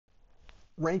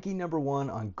Ranking number one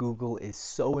on Google is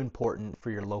so important for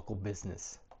your local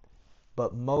business.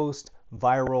 But most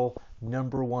viral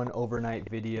number one overnight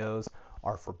videos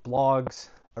are for blogs,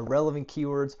 irrelevant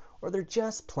keywords, or they're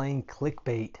just plain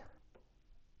clickbait.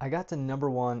 I got to number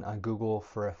one on Google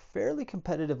for a fairly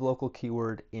competitive local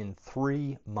keyword in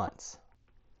 3 months.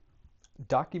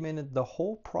 Documented the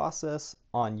whole process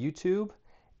on YouTube,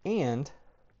 and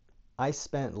I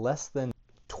spent less than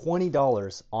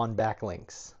 $20 on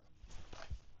backlinks.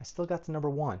 I still got to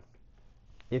number one.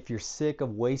 If you're sick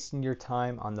of wasting your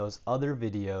time on those other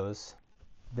videos,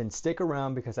 then stick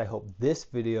around because I hope this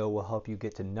video will help you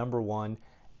get to number one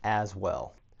as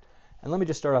well. And let me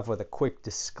just start off with a quick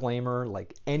disclaimer,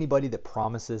 like anybody that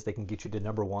promises they can get you to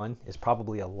number one is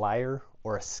probably a liar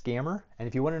or a scammer. And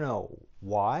if you want to know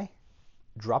why,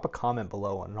 drop a comment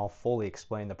below and I'll fully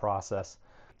explain the process.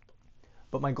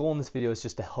 But my goal in this video is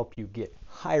just to help you get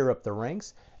higher up the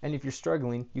ranks. And if you're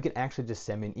struggling, you can actually just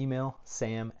send me an email,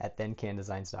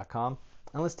 sam@thencandesigns.com,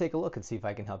 and let's take a look and see if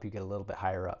I can help you get a little bit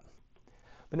higher up.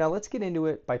 But now let's get into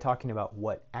it by talking about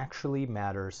what actually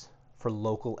matters for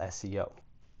local SEO.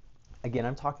 Again,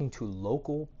 I'm talking to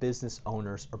local business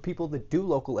owners or people that do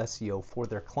local SEO for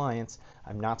their clients.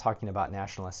 I'm not talking about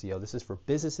national SEO. This is for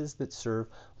businesses that serve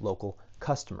local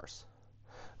customers.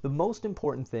 The most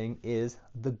important thing is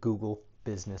the Google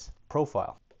Business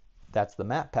Profile. That's the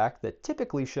map pack that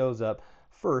typically shows up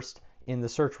first in the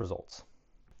search results.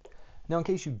 Now, in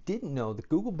case you didn't know, the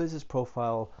Google Business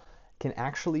Profile can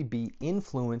actually be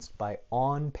influenced by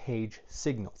on-page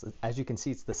signals. As you can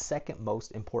see, it's the second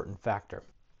most important factor.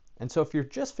 And so if you're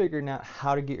just figuring out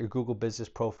how to get your Google Business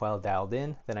Profile dialed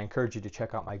in, then I encourage you to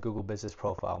check out my Google Business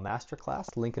Profile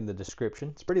Masterclass, link in the description.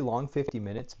 It's pretty long, 50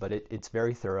 minutes, but it's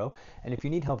very thorough. And if you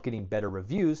need help getting better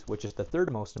reviews, which is the third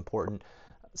most important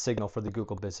signal for the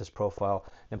Google Business Profile,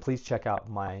 then please check out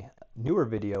my newer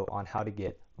video on how to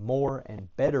get more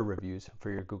and better reviews for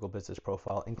your Google Business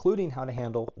Profile, including how to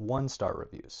handle one-star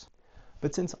reviews.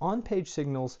 But since on-page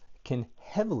signals can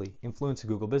heavily influence a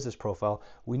Google Business Profile,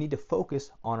 we need to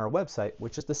focus on our website,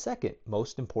 which is the second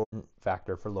most important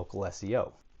factor for local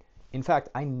SEO. In fact,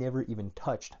 I never even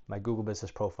touched my Google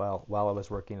Business Profile while I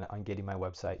was working on getting my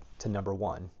website to number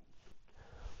one.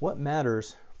 What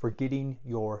matters for getting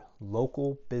your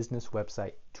local business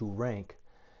website to rank?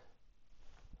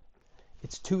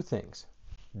 It's two things: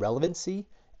 relevancy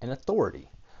and authority.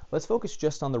 Let's focus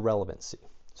just on the relevancy.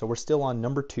 So we're still on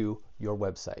number two, your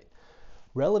website.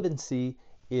 Relevancy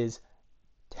is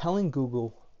telling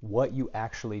Google what you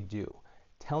actually do,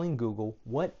 telling Google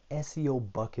what SEO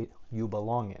bucket you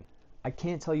belong in. I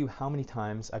can't tell you how many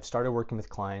times I've started working with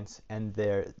clients and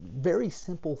they're very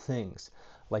simple things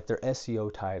like their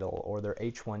SEO title or their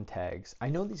H1 tags. I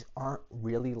know these aren't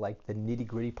really like the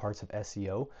nitty-gritty parts of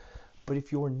SEO, but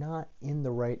if you're not in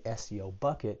the right SEO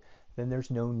bucket, then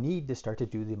there's no need to start to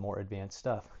do the more advanced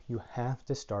stuff. You have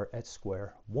to start at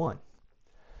square one.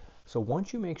 So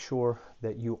once you make sure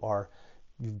that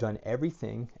you've done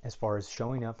everything as far as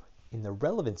showing up in the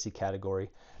relevancy category,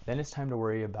 then it's time to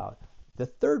worry about the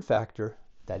third factor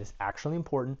that is actually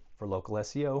important for local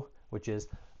SEO, which is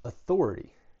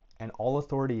authority. And all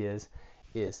authority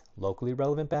is locally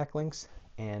relevant backlinks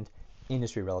and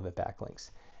industry relevant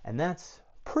backlinks. And that's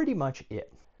pretty much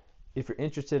it. If you're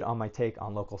interested on my take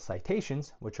on local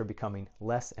citations, which are becoming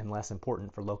less and less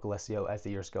important for local SEO as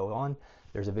the years go on,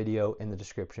 there's a video in the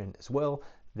description as well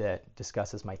that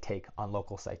discusses my take on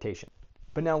local citation.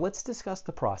 But now let's discuss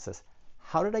the process.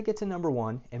 How did I get to number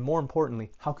one? And more importantly,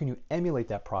 how can you emulate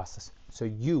that process so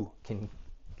you can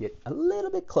get a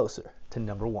little bit closer to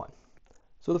number one?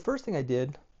 So the first thing I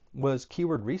did was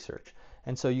keyword research.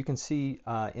 And so you can see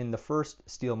in the first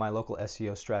Steal My Local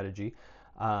SEO strategy,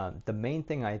 the main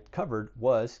thing I covered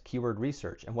was keyword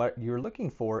research. And what you're looking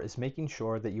for is making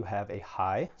sure that you have a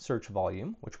high search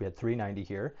volume, which we had 390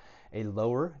 here, a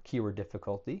lower keyword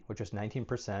difficulty, which was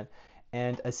 19%,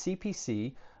 and a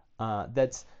CPC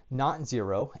that's not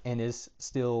zero and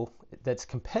that's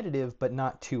competitive but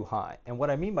not too high. And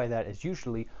what I mean by that is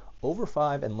usually over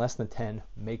 5 and less than 10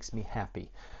 makes me happy.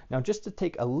 Now, just to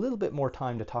take a little bit more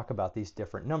time to talk about these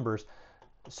different numbers,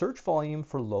 search volume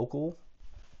for local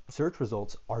search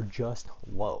results are just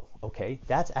low, okay?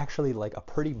 That's actually like a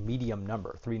pretty medium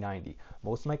number, 390.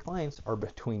 Most of my clients are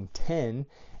between 10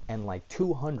 and like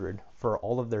 200 for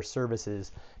all of their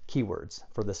services keywords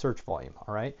for the search volume,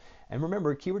 all right? And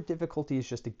remember, keyword difficulty is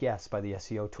just a guess by the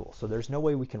SEO tool, so there's no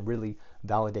way we can really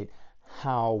validate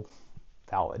how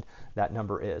valid that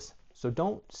number is. So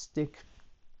don't stick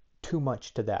too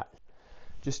much to that.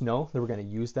 Just know that we're going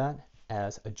to use that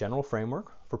as a general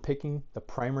framework for picking the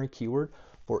primary keyword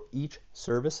for each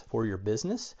service for your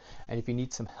business. And if you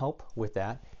need some help with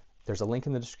that, there's a link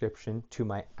in the description to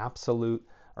my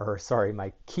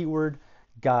my keyword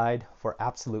guide for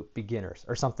absolute beginners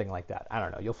or something like that. I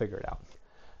don't know, you'll figure it out.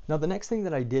 Now, the next thing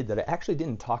that I did that I actually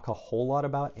didn't talk a whole lot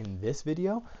about in this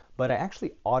video, but I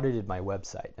actually audited my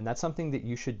website, and that's something that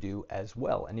you should do as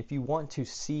well. And if you want to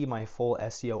see my full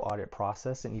SEO audit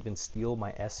process and even steal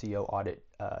my SEO audit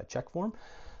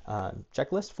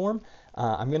checklist form,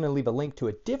 I'm going to leave a link to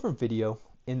a different video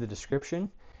in the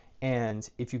description. And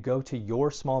if you go to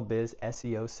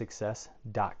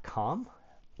yoursmallbizseosuccess.com,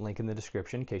 link in the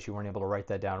description in case you weren't able to write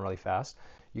that down really fast,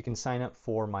 you can sign up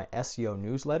for my SEO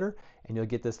newsletter and you'll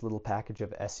get this little package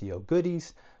of SEO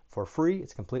goodies for free.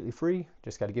 It's completely free.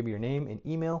 Just got to give me your name and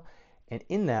email. And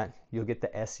in that, you'll get the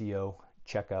SEO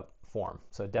checkup form.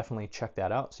 So definitely check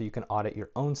that out so you can audit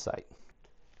your own site.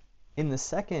 In the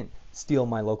second Steal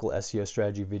My Local SEO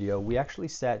Strategy video, we actually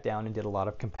sat down and did a lot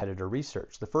of competitor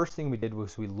research. The first thing we did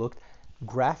was we looked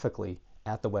graphically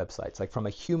at the websites, like from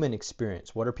a human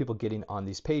experience. What are people getting on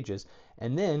these pages?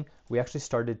 And then we actually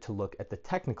started to look at the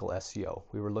technical SEO.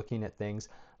 We were looking at things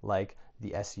like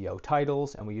the SEO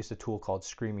titles, and we used a tool called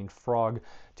Screaming Frog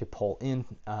to pull in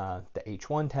the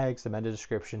H1 tags, the meta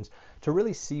descriptions, to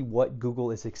really see what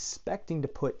Google is expecting to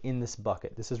put in this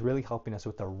bucket. This is really helping us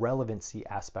with the relevancy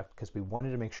aspect because we wanted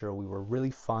to make sure we were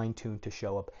really fine-tuned to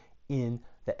show up in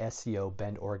the SEO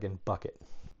Bend, Oregon bucket.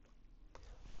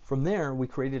 From there, we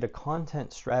created a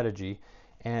content strategy,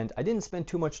 and I didn't spend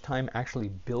too much time actually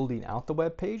building out the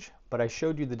web page, but I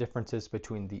showed you the differences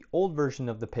between the old version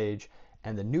of the page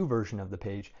and the new version of the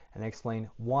page, and I explained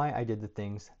why I did the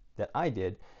things that I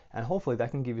did, and hopefully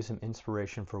that can give you some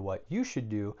inspiration for what you should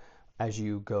do as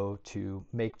you go to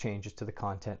make changes to the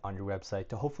content on your website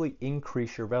to hopefully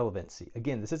increase your relevancy.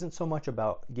 Again, this isn't so much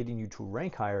about getting you to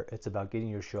rank higher, it's about getting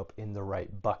you to show up in the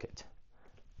right bucket.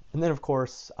 And then, of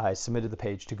course, I submitted the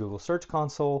page to Google Search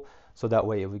Console so that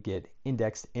way it would get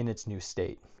indexed in its new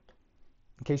state.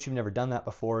 In case you've never done that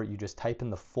before, you just type in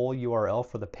the full URL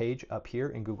for the page up here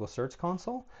in Google Search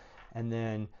Console, and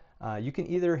then you can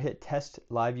either hit test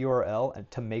live URL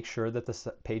to make sure that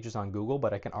the page is on Google,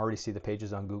 but I can already see the page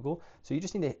is on Google. So you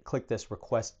just need to click this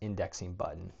request indexing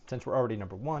button. Since we're already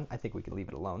number one, I think we can leave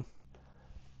it alone.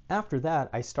 After that,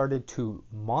 I started to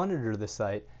monitor the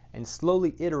site and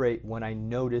slowly iterate when I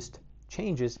noticed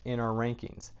changes in our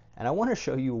rankings. And I want to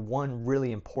show you one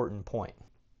really important point.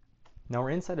 Now we're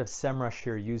inside of SEMrush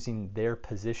here using their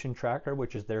position tracker,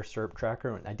 which is their SERP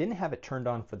tracker, and I didn't have it turned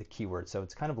on for the keyword, so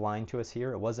it's kind of lying to us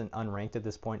here. It wasn't unranked at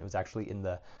this point, it was actually in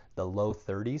the low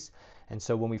 30s. And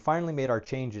so when we finally made our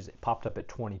changes, it popped up at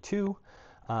 22.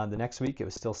 The next week it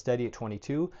was still steady at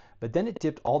 22, but then it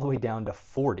dipped all the way down to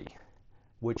 40.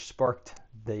 Which sparked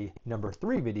the number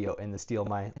 3 video in the Steal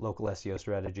My Local SEO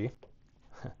Strategy.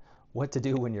 What to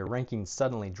do when your ranking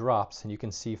suddenly drops, and you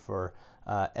can see for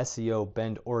SEO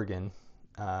Bend, Oregon,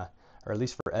 or at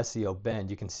least for SEO Bend,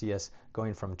 you can see us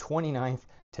going from 29th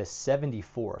to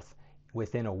 74th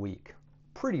within a week.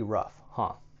 Pretty rough,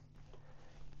 huh?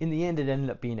 In the end, it ended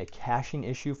up being a caching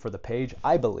issue for the page,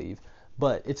 I believe,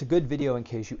 but it's a good video in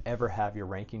case you ever have your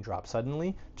ranking drop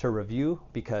suddenly to review,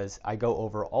 because I go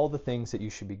over all the things that you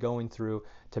should be going through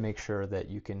to make sure that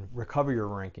you can recover your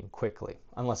ranking quickly.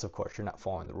 Unless, of course, you're not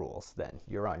following the rules, then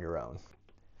you're on your own.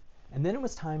 And then it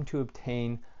was time to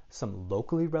obtain some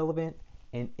locally relevant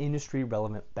and industry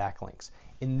relevant backlinks.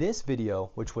 In this video,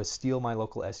 which was Steal My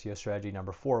Local SEO Strategy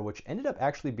number 4, which ended up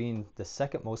actually being the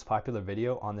second most popular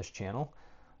video on this channel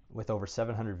with over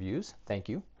 700 views. Thank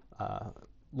you.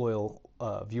 Loyal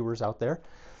viewers out there.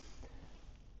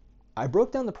 I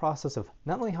broke down the process of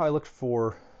not only how I looked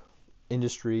for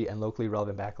industry and locally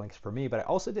relevant backlinks for me, but I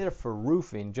also did it for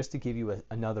roofing just to give you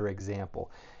another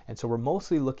example. And so we're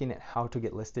mostly looking at how to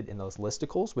get listed in those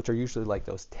listicles, which are usually like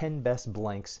those 10 best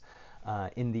blanks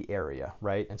in the area,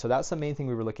 right? And so that's the main thing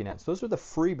we were looking at. So those were the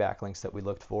free backlinks that we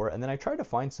looked for. And then I tried to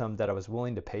find some that I was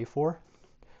willing to pay for.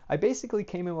 I basically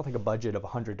came in with like a budget of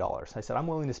 $100. I said I'm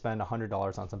willing to spend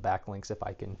 $100 on some backlinks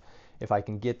if I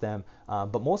can get them,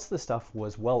 but most of the stuff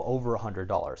was well over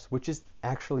 $100, which is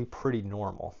actually pretty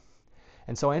normal.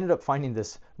 And so I ended up finding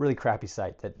this really crappy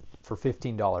site that for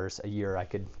 $15 a year I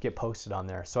could get posted on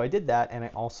there. So I did that, and I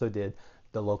also did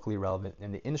the locally relevant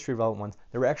and the industry relevant ones.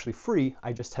 They were actually free.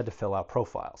 I just had to fill out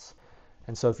profiles.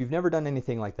 And so if you've never done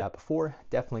anything like that before,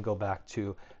 definitely go back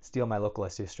to Steal My Local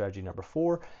SEO Strategy number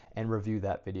 4 and review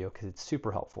that video because it's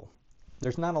super helpful.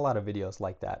 There's not a lot of videos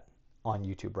like that on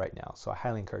YouTube right now, so I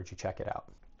highly encourage you to check it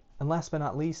out. And last but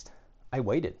not least, I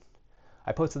waited.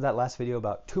 I posted that last video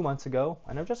about 2 months ago,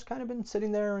 and I've just kind of been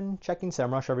sitting there and checking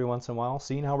SEMrush every once in a while,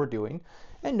 seeing how we're doing,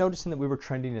 and noticing that we were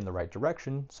trending in the right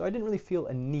direction, so I didn't really feel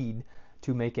a need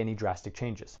to make any drastic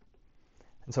changes.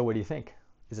 And so what do you think?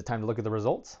 Is it time to look at the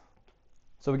results?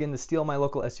 So again, the Steal My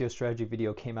Local SEO Strategy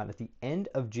video came out at the end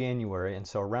of January, and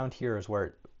so around here is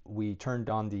where we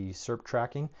turned on the SERP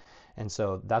tracking, and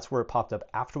so that's where it popped up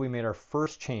after we made our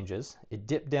first changes. It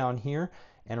dipped down here,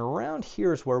 and around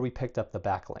here is where we picked up the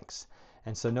backlinks.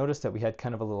 And so notice that we had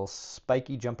kind of a little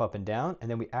spiky jump up and down,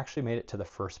 and then we actually made it to the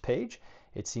first page.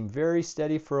 It seemed very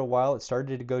steady for a while. It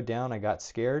started to go down. I got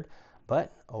scared,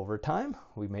 but over time,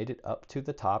 we made it up to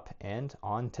the top and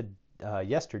on to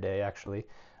yesterday, actually.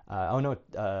 In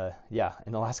the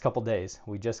last couple days,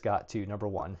 we just got to number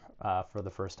 1 for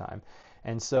the first time.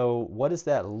 And so what does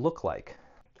that look like?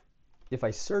 If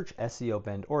I search SEO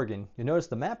Bend, Oregon, you'll notice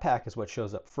the map pack is what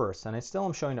shows up first, and I still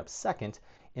am showing up second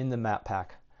in the map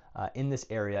pack in this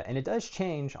area, and it does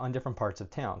change on different parts of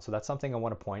town. So that's something I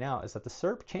want to point out, is that the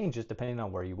SERP changes depending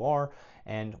on where you are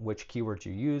and which keywords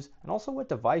you use, and also what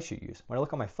device you use. When I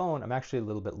look on my phone, I'm actually a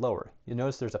little bit lower. You'll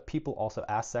notice there's a People Also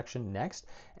Ask section next,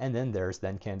 and then there's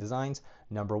Thencan Designs,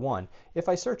 number 1. If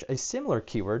I search a similar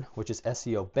keyword, which is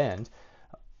SEO Bend,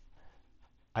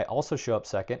 I also show up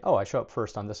second. Oh, I show up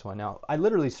first on this one. Now, I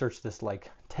literally searched this like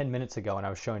 10 minutes ago, and I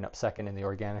was showing up second in the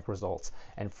organic results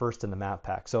and first in the map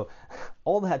pack. So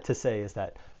all that to say is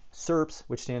that SERPs,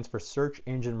 which stands for Search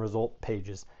Engine Result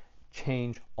Pages,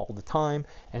 change all the time.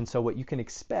 And so what you can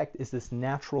expect is this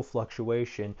natural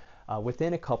fluctuation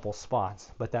within a couple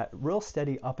spots. But that real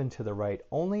steady up and to the right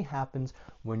only happens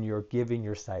when you're giving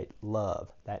your site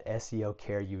love, that SEO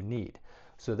care you need.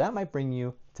 So that might bring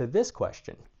you to this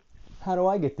question. How do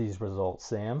I get these results,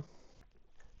 Sam?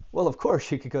 Well, of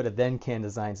course, you could go to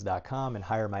thencandesigns.com and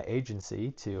hire my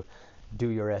agency to do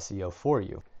your SEO for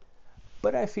you.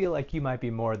 But I feel like you might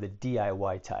be more the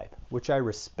DIY type, which I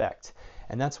respect.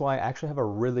 And that's why I actually have a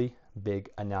really big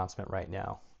announcement right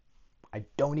now. I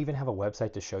don't even have a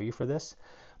website to show you for this,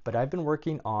 but I've been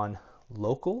working on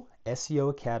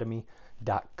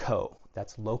localseoacademy.co.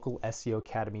 That's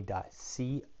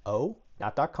localseoacademy.co.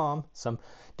 Not .com. Some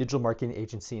digital marketing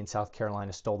agency in South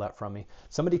Carolina stole that from me.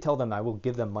 Somebody tell them I will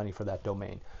give them money for that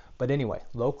domain. But anyway,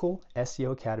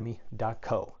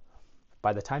 localseoacademy.co.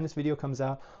 By the time this video comes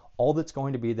out, all that's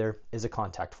going to be there is a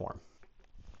contact form.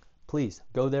 Please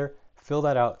go there, fill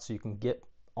that out so you can get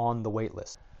on the wait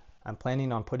list. I'm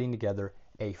planning on putting together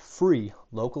a free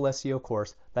local SEO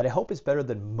course that I hope is better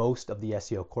than most of the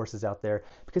SEO courses out there,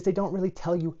 because they don't really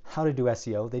tell you how to do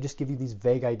SEO. They just give you these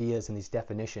vague ideas and these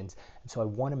definitions. And so I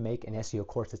want to make an SEO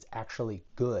course that's actually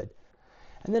good.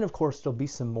 And then of course there'll be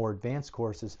some more advanced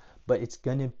courses, but it's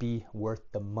going to be worth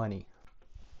the money.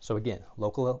 So again,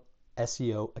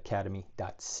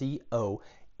 localseoacademy.co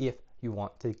if you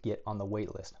want to get on the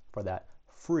wait list for that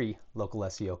free local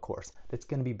SEO course that's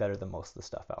going to be better than most of the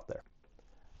stuff out there.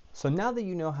 So now that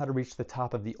you know how to reach the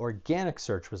top of the organic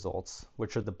search results,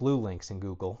 which are the blue links in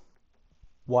Google,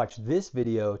 watch this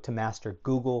video to master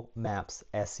Google Maps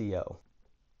SEO.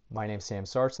 My name is Sam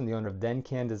Sarson, the owner of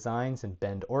Thencan Designs in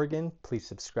Bend, Oregon. Please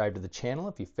subscribe to the channel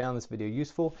if you found this video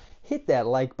useful. Hit that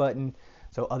like button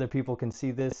so other people can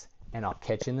see this, and I'll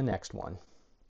catch you in the next one.